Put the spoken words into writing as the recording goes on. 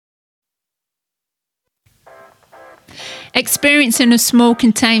Experiencing a small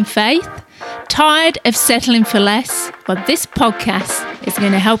contained faith? Tired of settling for less? Well, this podcast is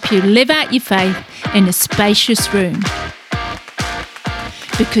going to help you live out your faith in a spacious room.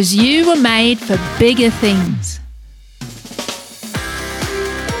 Because you were made for bigger things.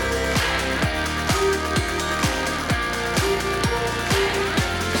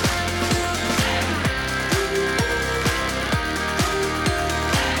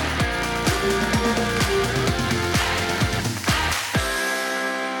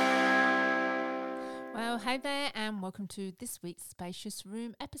 Hi there and welcome to this week's Spacious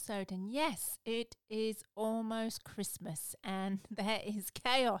Room episode. And yes, it is almost Christmas and there is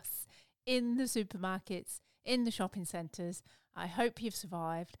chaos in the supermarkets, in the shopping centres. I hope you've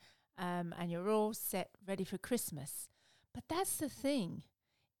survived and you're all set ready for Christmas. But that's the thing.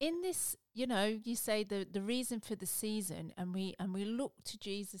 In this, you say the reason for the season and we look to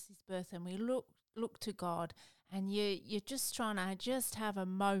Jesus' birth and we look to God and you're just trying to just have a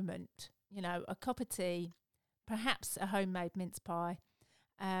moment, a cup of tea, perhaps a homemade mince pie,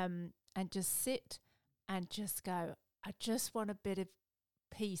 and just sit and just go, I just want a bit of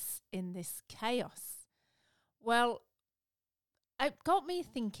peace in this chaos. Well, it got me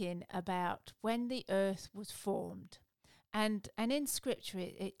thinking about when the earth was formed. And in Scripture,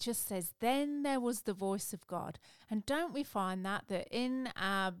 it just says, then there was the voice of God. And don't we find that in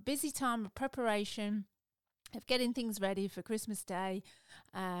our busy time of preparation, of getting things ready for Christmas Day,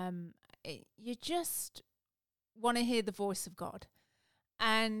 you just want to hear the voice of God,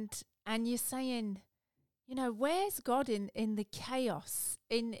 and you're saying, where's God in the chaos,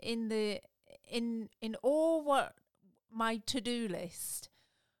 in all what my to-do list?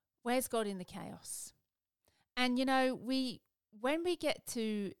 Where's God in the chaos? And when we get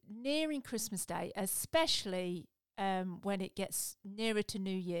to nearing Christmas Day, especially when it gets nearer to New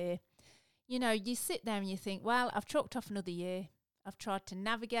Year, you sit there and you think, well, I've chalked off another year. I've tried to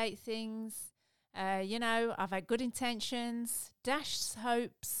navigate things. I've had good intentions, dashed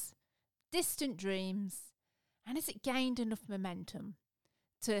hopes, distant dreams. And has it gained enough momentum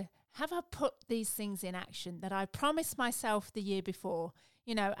to have I put these things in action that I promised myself the year before?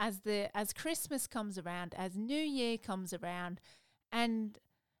 As Christmas comes around, as New Year comes around, and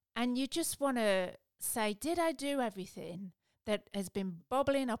you just want to say, did I do everything that has been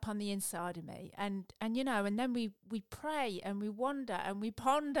bubbling up on the inside of me? And then we pray and we wonder and we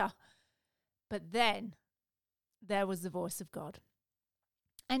ponder. But then there was the voice of God.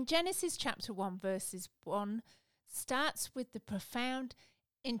 And Genesis chapter 1 verses 1 starts with the profound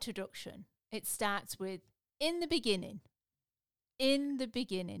introduction. It starts with, in the beginning. In the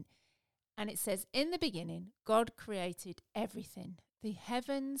beginning. And it says, in the beginning, God created everything, the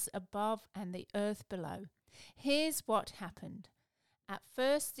heavens above and the earth below. Here's what happened. At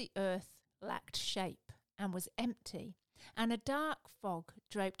first the earth lacked shape and was empty, and a dark fog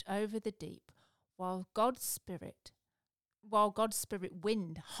draped over the deep, while God's Spirit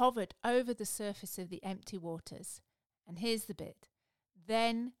wind hovered over the surface of the empty waters. And here's the bit.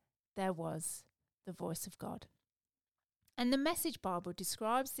 Then there was the voice of God. And the Message Bible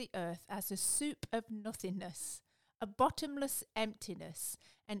describes the earth as a soup of nothingness, a bottomless emptiness,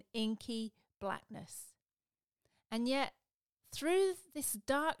 an inky blackness. And yet, through this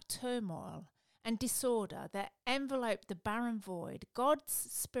dark turmoil and disorder that enveloped the barren void, God's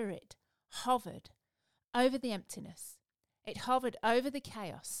Spirit hovered over the emptiness. It hovered over the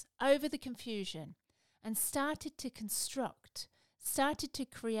chaos, over the confusion, and started to construct, started to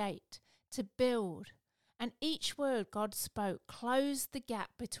create, to build. And each word God spoke closed the gap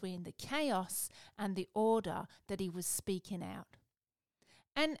between the chaos and the order that he was speaking out.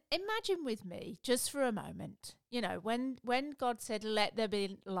 And imagine with me, just for a moment, when God said, let there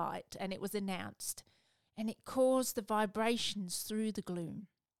be light, and it was announced, and it caused the vibrations through the gloom.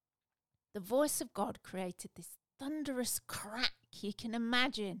 The voice of God created this thunderous crack you can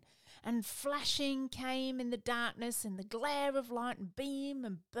imagine, and flashing came in the darkness and the glare of light and beam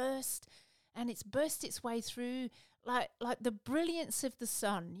and burst, and it's burst its way through like the brilliance of the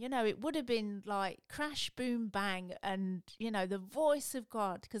sun. It would have been like crash, boom, bang, and, the voice of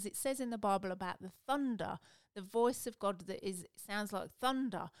God, because it says in the Bible about the thunder, the voice of God sounds like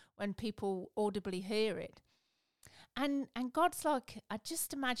thunder when people audibly hear it. And God's like, I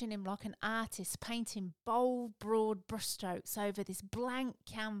just imagine him like an artist painting bold, broad brushstrokes over this blank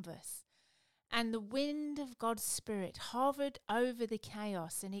canvas. And the wind of God's Spirit hovered over the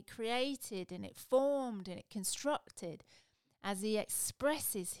chaos, and it created and it formed and it constructed as he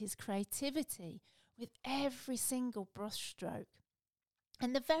expresses his creativity with every single brushstroke.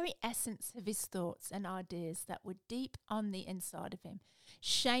 And the very essence of his thoughts and ideas that were deep on the inside of him,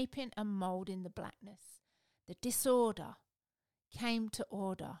 shaping and moulding the blackness. the disorder came to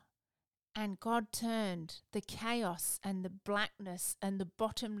order. And God turned the chaos and the blackness and the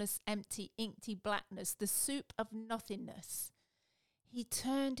bottomless, empty, inky blackness, the soup of nothingness. He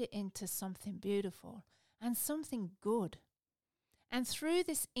turned it into something beautiful and something good. And through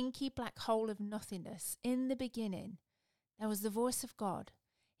this inky black hole of nothingness, in the beginning, there was the voice of God.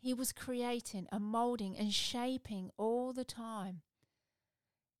 He was creating and molding and shaping all the time.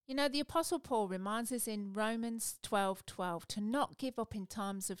 You know, the Apostle Paul reminds us in Romans 12:12 to not give up in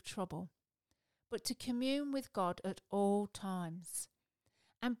times of trouble, but to commune with God at all times.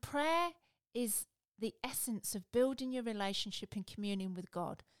 And prayer is the essence of building your relationship and communing with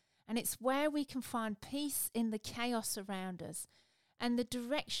God. And it's where we can find peace in the chaos around us and the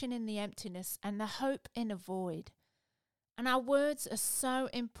direction in the emptiness and the hope in a void. And our words are so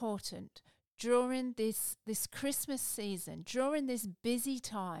important during this Christmas season, during this busy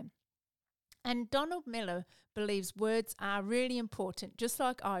time. And Donald Miller believes words are really important, just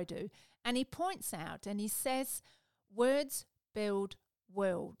like I do. And he points out and he says, words build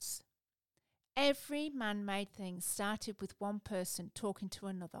worlds. Every man-made thing started with one person talking to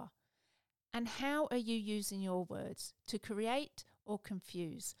another. And how are you using your words to create or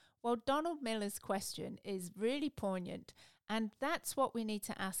confuse? Well, Donald Miller's question is really poignant, and that's what we need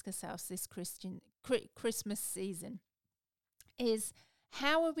to ask ourselves this Christmas season is,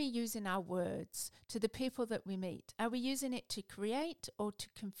 how are we using our words to the people that we meet? Are we using it to create or to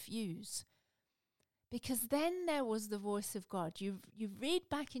confuse? Because then there was the voice of God. You read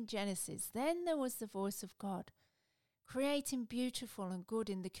back in Genesis, then there was the voice of God, creating beautiful and good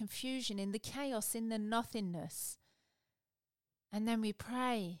in the confusion, in the chaos, in the nothingness. And then we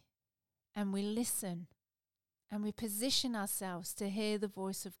pray and we listen and we position ourselves to hear the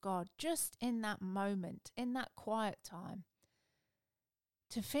voice of God just in that moment, in that quiet time,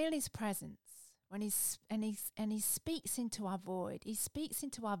 to feel his presence when he speaks into our void. He speaks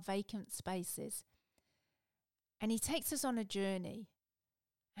into our vacant spaces. And he takes us on a journey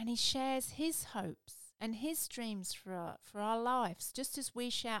and he shares his hopes and his dreams for our lives, just as we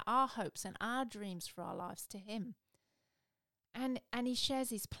share our hopes and our dreams for our lives to him. And he shares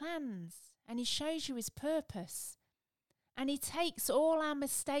his plans and he shows you his purpose. And he takes all our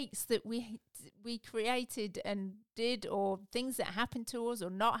mistakes that we created and did, or things that happened to us or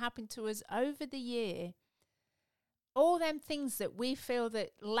not happened to us over the year, all them things that we feel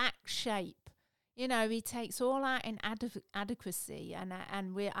that lack shape. You know, he takes all our inadequacy and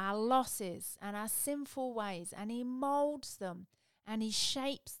our losses and our sinful ways, and he molds them and he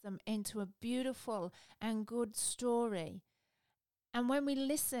shapes them into a beautiful and good story. And when we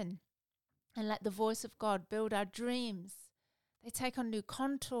listen and let the voice of God build our dreams, they take on new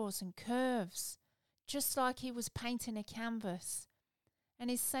contours and curves, just like he was painting a canvas. And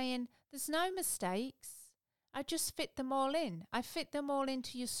he's saying, there's no mistakes. I just fit them all in. I fit them all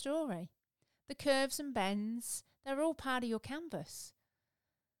into your story. The curves and bends, they're all part of your canvas.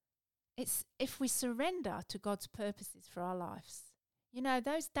 It's if we surrender to God's purposes for our lives. You know,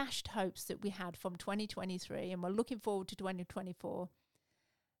 those dashed hopes that we had from 2023 and we're looking forward to 2024,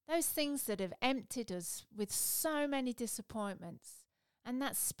 those things that have emptied us with so many disappointments, and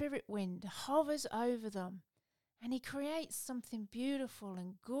that spirit wind hovers over them and he creates something beautiful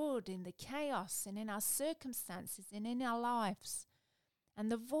and good in the chaos and in our circumstances and in our lives.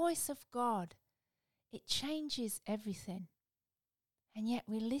 And the voice of God, it changes everything. And yet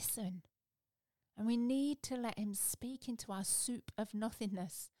we listen. And we need to let him speak into our soup of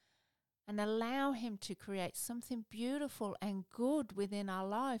nothingness and allow him to create something beautiful and good within our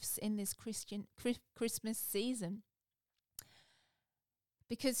lives in this Christmas season.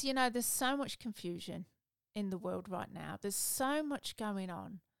 Because, you know, there's so much confusion in the world right now. There's so much going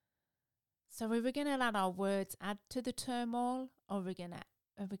on. So are we going to let our words add to the turmoil, or are we going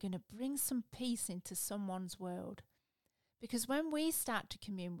to bring some peace into someone's world? Because when we start to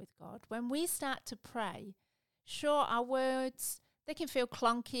commune with God, when we start to pray, sure, our words, they can feel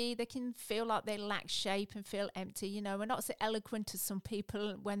clunky, they can feel like they lack shape and feel empty. You know, we're not so eloquent as some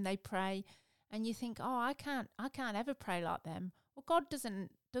people when they pray, and you think, oh, I can't ever pray like them. Well, God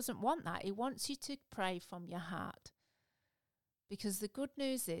doesn't want that. He wants you to pray from your heart. Because the good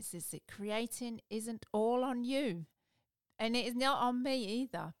news is that creating isn't all on you. And it is not on me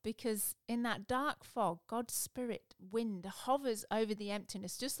either, because in that dark fog, God's spirit wind hovers over the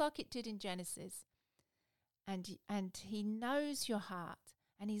emptiness, just like it did in Genesis. And he knows your heart,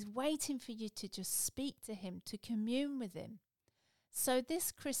 and he's waiting for you to just speak to him, to commune with him. So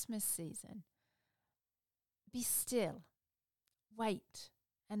this Christmas season, be still, wait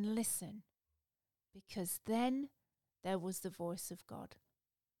and listen, because then there was the voice of God.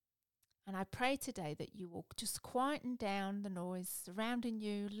 And I pray today that you will just quieten down the noise surrounding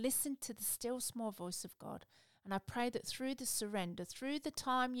you, listen to the still small voice of God. And I pray that through the surrender, through the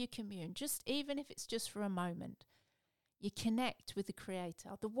time you commune, just even if it's just for a moment, you connect with the Creator,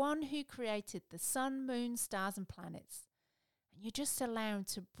 the one who created the sun, moon, stars and planets. And you just allow him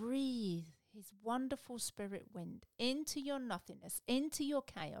to breathe his wonderful spirit wind into your nothingness, into your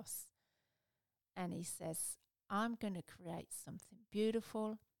chaos. And he says, I'm going to create something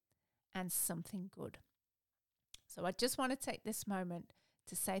beautiful and something good. So I just want to take this moment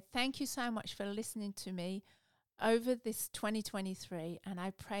to say thank you so much for listening to me over this 2023, and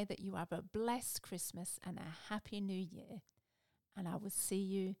I pray that you have a blessed Christmas and a happy new year, and I will see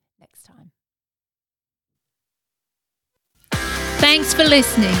you next time. Thanks for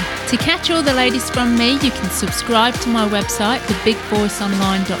listening. To catch all the latest from me, you can subscribe to my website,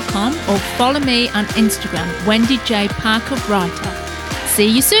 thebigvoiceonline.com, or follow me on Instagram, Wendy J. Parker Writer. See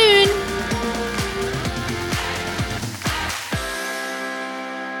you soon!